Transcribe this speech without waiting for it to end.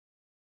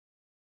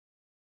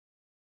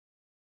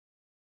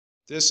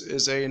This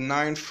is a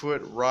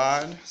 9-foot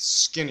rod,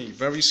 skinny,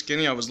 very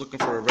skinny. I was looking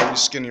for a very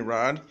skinny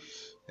rod,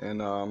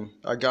 and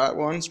I got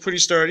one. It's pretty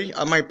sturdy.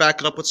 I might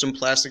back it up with some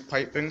plastic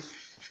piping.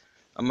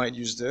 I might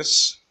use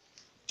this,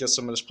 get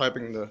some of this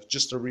piping to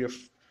just to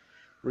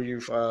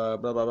blah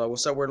blah blah.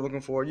 What's that word I'm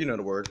looking for? You know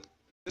the word.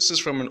 This is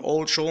from an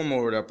old trolling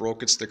motor that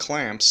broke. It's the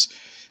clamps,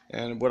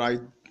 and when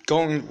I'm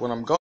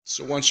going,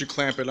 so once you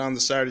clamp it on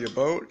the side of your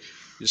boat,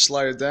 you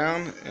slide it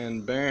down,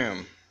 and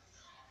bam.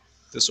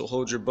 This will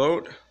hold your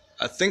boat.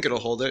 I think it'll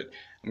hold it.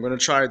 I'm going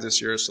to try it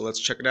this year, so let's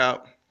check it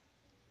out.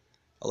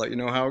 I'll let you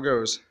know how it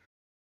goes.